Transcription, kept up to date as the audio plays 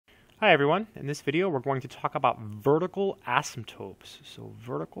Hi everyone, in this video we're going to talk about vertical asymptotes. So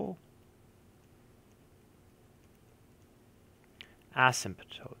vertical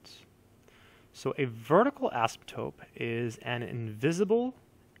asymptotes. So a vertical asymptote is an invisible,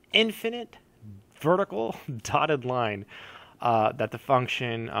 infinite, vertical dotted line that the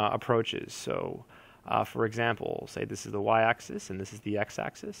function approaches. So for example, say this is the y-axis and this is the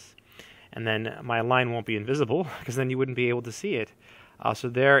x-axis. And then my line won't be invisible because then you wouldn't be able to see it. So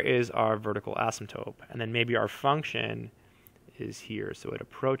there is our vertical asymptote. And then maybe our function is here, so it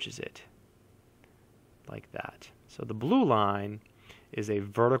approaches it like that. So the blue line is a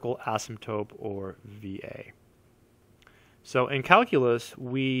vertical asymptote, or VA. So in calculus,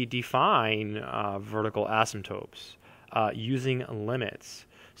 we define vertical asymptotes using limits.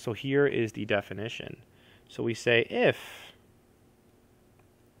 So here is the definition. So we say if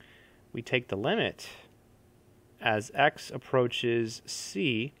we take the limit as x approaches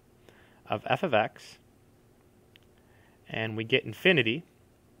c of f of x, and we get infinity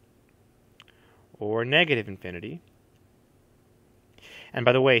or negative infinity. And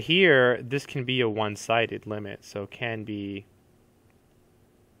by the way, here, this can be a one-sided limit, so it can be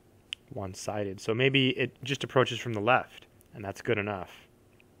one-sided. So maybe it just approaches from the left, and that's good enough,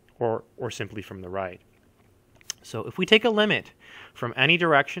 or simply from the right. So if we take a limit from any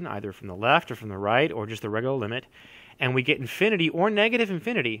direction, either from the left or from the right, or just the regular limit, and we get infinity or negative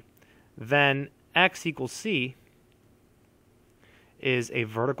infinity, then x equals c is a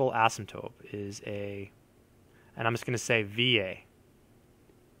vertical asymptote, and I'm just going to say VA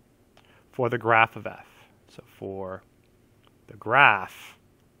for the graph of f. So for the graph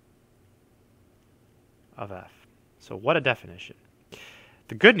of f. So what a definition.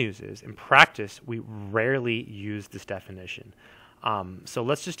 The good news is, in practice, we rarely use this definition. So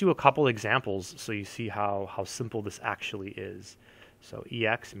let's just do a couple examples so you see how simple this actually is. So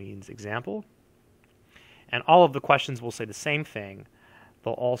EX means example. And all of the questions will say the same thing.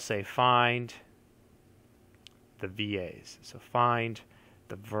 They'll all say find the VAs. So find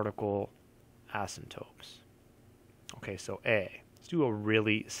the vertical asymptotes. Okay, so A. Let's do a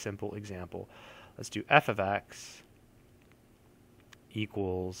really simple example. Let's do f of x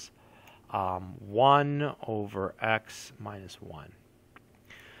equals 1 over x minus 1.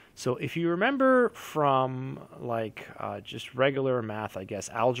 So if you remember from just regular math, I guess,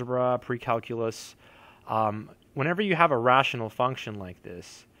 algebra, pre-calculus, whenever you have a rational function like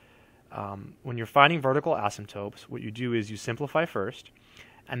this, when you're finding vertical asymptotes, what you do is you simplify first,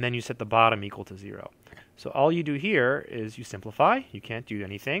 and then you set the bottom equal to 0. So all you do here is you simplify, you can't do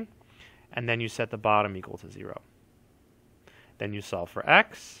anything, and then you set the bottom equal to 0. Then you solve for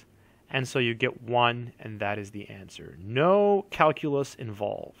x, and so you get 1, and that is the answer. No calculus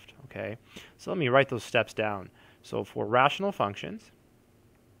involved, okay? So let me write those steps down. So for rational functions,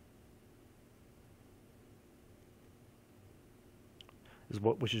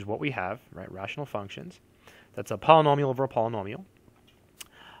 which is what we have, right? Rational functions. That's a polynomial over a polynomial.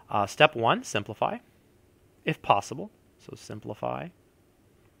 Step 1, simplify, if possible. So simplify,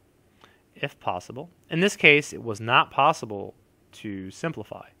 if possible. In this case, it was not possible to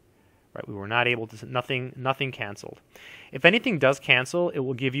simplify, right? We were not able to, nothing canceled. If anything does cancel, it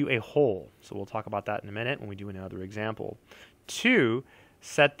will give you a whole. So we'll talk about that in a minute when we do another example. 2,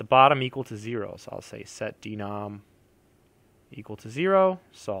 set the bottom equal to 0. So I'll say set denom equal to 0,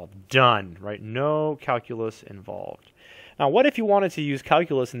 solve, done, right? No calculus involved. Now, what if you wanted to use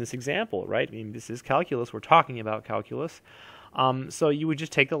calculus in this example, right? I mean, this is calculus. We're talking about calculus. So you would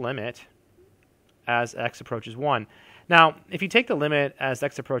just take the limit as x approaches 1. Now, if you take the limit as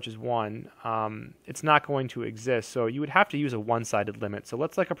x approaches 1, it's not going to exist. So you would have to use a one-sided limit. So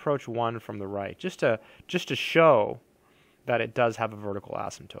let's approach 1 from the right, just to show that it does have a vertical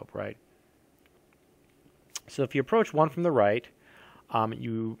asymptote, right? So if you approach 1 from the right,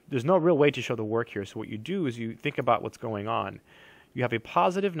 there's no real way to show the work here. So what you do is you think about what's going on. You have a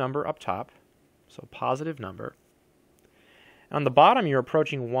positive number up top, so positive number. On the bottom, you're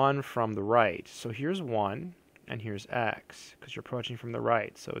approaching 1 from the right. So here's 1, and here's x, because you're approaching from the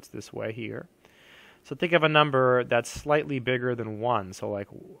right. So it's this way here. So think of a number that's slightly bigger than 1, so like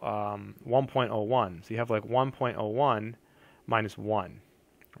 1.01. So you have like 1.01 minus 1,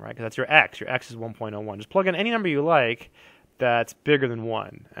 right? Because that's your x. Your x is 1.01. Just plug in any number you like that's bigger than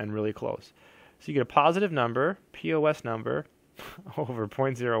 1 and really close. So you get a positive number, POS number, over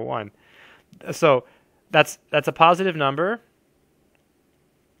 0.01. So that's a positive number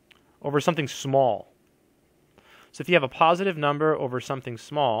over something small. So if you have a positive number over something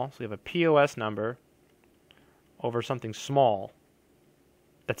small, so you have a POS number over something small,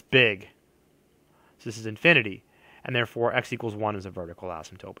 that's big. So this is infinity. and therefore x equals 1 is a vertical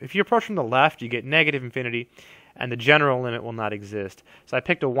asymptote. If you approach from the left, you get negative infinity, and the general limit will not exist. So I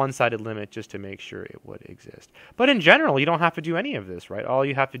picked a one-sided limit just to make sure it would exist. But in general, you don't have to do any of this, right? All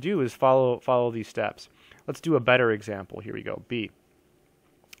you have to do is follow these steps. Let's do a better example. Here we go. B.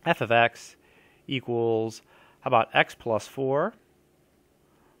 F of x equals, how about x plus 4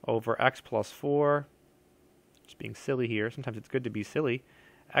 over x plus 4, just being silly here. Sometimes it's good to be silly,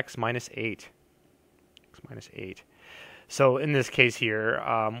 x minus 8. X minus 8. So in this case here,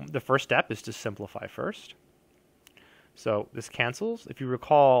 the first step is to simplify first. So this cancels. If you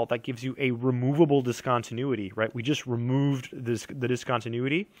recall, that gives you a removable discontinuity, right? We just removed the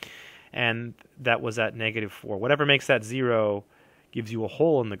discontinuity, and that was at -4. Whatever makes that 0 gives you a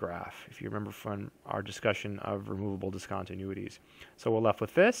hole in the graph, if you remember from our discussion of removable discontinuities. So we're left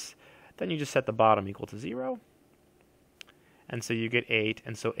with this. Then you just set the bottom equal to 0. And so you get 8,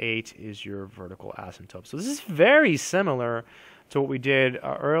 and so 8 is your vertical asymptote. So this is very similar to what we did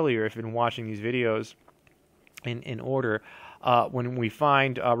earlier, if you've been watching these videos in order, when we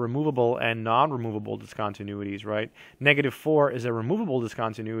find removable and non-removable discontinuities, right? -4 is a removable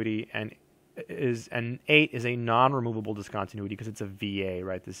discontinuity, and 8 is a non-removable discontinuity because it's a VA,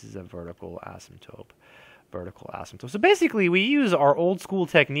 right? This is a vertical asymptote. So basically, we use our old school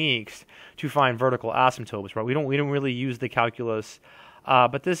techniques to find vertical asymptotes, right? We don't really use the calculus,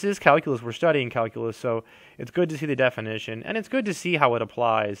 but this is calculus. We're studying calculus, so it's good to see the definition, and it's good to see how it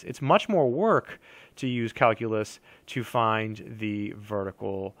applies. It's much more work to use calculus to find the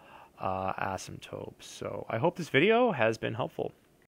vertical asymptotes. So I hope this video has been helpful.